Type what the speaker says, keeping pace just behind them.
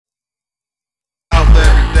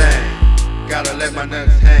gotta let my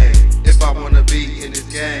nuts hang if I wanna be in this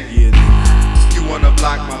game. Yeah, nigga. You wanna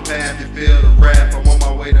block my path, you feel the wrath. I'm on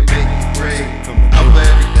my way to make you great. I'm for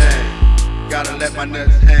everything, gotta let my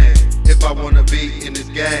nuts hang if I wanna be in this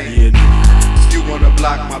game. Yeah, nigga. You wanna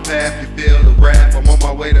block my path, you feel the wrath. I'm on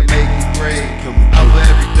my way to make you great. I'm for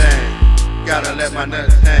everything, gotta let my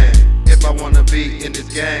nuts hang if I wanna be in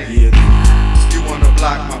this game. Yeah, nigga. You wanna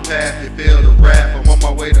block my path, you feel the wrath. I'm on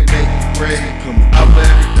my way to make you great. I'm for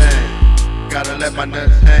everything, gotta let my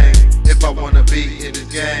nuts hang if I wanna be in this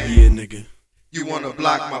game. Yeah, nigga. You wanna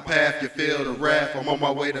block my path, you feel the wrath. I'm on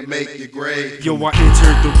my way to make your grave. Yo, I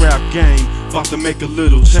entered the rap game, about to make a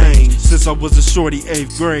little change. Since I was a shorty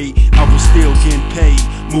 8th grade, I was still getting paid,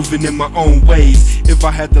 moving in my own ways. If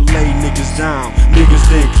I had to lay niggas down, niggas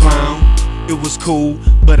didn't clown. It was cool,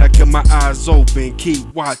 but I kept my eyes open, keep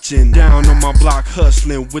watching. Down on my block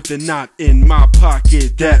hustling with the knot in my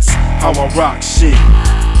pocket. That's how I rock shit.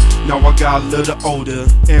 Now I got a little older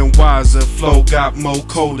and wiser, flow got more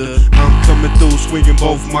colder. I'm coming through swinging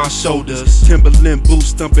both my shoulders, Timberland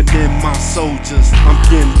boots thumping in my soldiers. I'm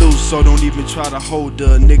getting loose, so don't even try to hold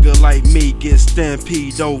a nigga like me get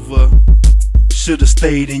stampede over. Should've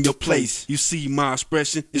stayed in your place. You see my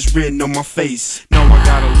expression is written on my face. Now I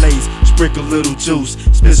got a lace, sprinkle a little juice,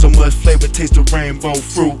 spit so much flavor, taste the rainbow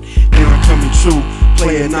fruit. And I'm coming true,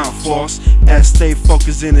 playing out false. As stay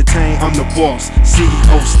focused, entertain, I'm the boss.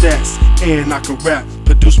 CEO stats, and I can rap,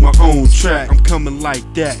 produce my own track. I'm coming like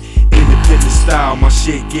that, independent style. My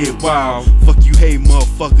shit get wild. Fuck you, hey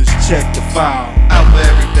motherfuckers, check the file. Out for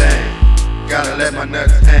everything, gotta let my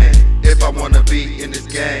nuts hang if I wanna be in this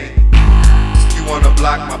game. You wanna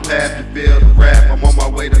block my path, you feel the wrath. I'm on my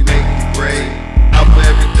way to make you great. Out for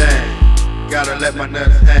everything, gotta let my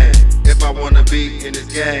nuts hang if I wanna be in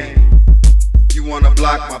this game. You wanna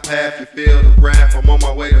block my path, you feel the wrath. I'm on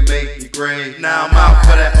my way to make you great. Now I'm out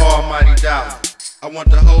for that almighty dollar. I want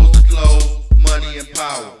the hoes to close, money and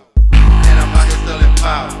power, and I'm out here selling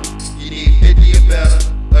power. You need 50 or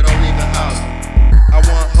better, but don't even holler. I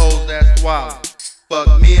want hoes that's wild.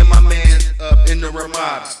 Fuck me and my mans up in the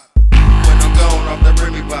Ramada. Gone off the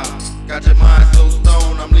Remy bottle. Got your mind so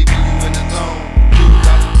stoned, I'm leaving you in the zone.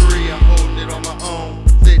 2003, I'm holding it on my own.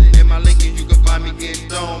 Sitting in my Lincoln, you can find me getting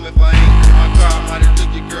stoned. If I ain't in my car, I might have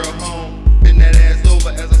took your girl home. Bend that ass over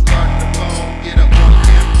as I start the phone. Get up on the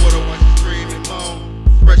camcorder while she scream and moan.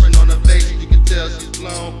 Expression on her face, you can tell she's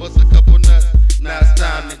blown. Bust a couple nuts, now it's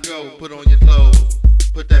time to go. Put on your clothes,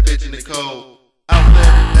 put that bitch in the cold. Out for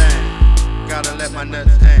everything, gotta let my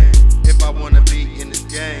nuts hang if I wanna be in this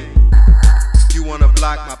game. You wanna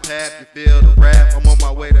block my path, you feel the wrath. I'm on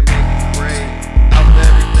my way to make you great. Out for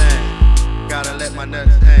everything, gotta let my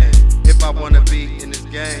nuts hang if I wanna be in this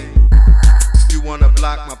game. You wanna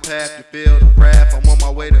block my path, you feel the wrath. I'm on my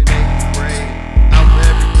way to make you great. Out for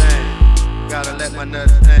everything, gotta let my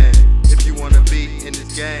nuts hang if you wanna be in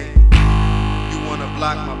this game. You wanna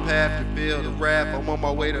block my path, you feel the wrath. I'm on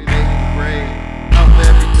my way to make you great. Out for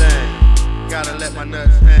everything, gotta let my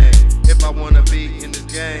nuts hang if I wanna be in this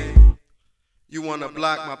game. You wanna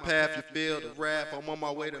block my path, you feel the wrath. I'm on my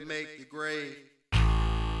way to make your grave.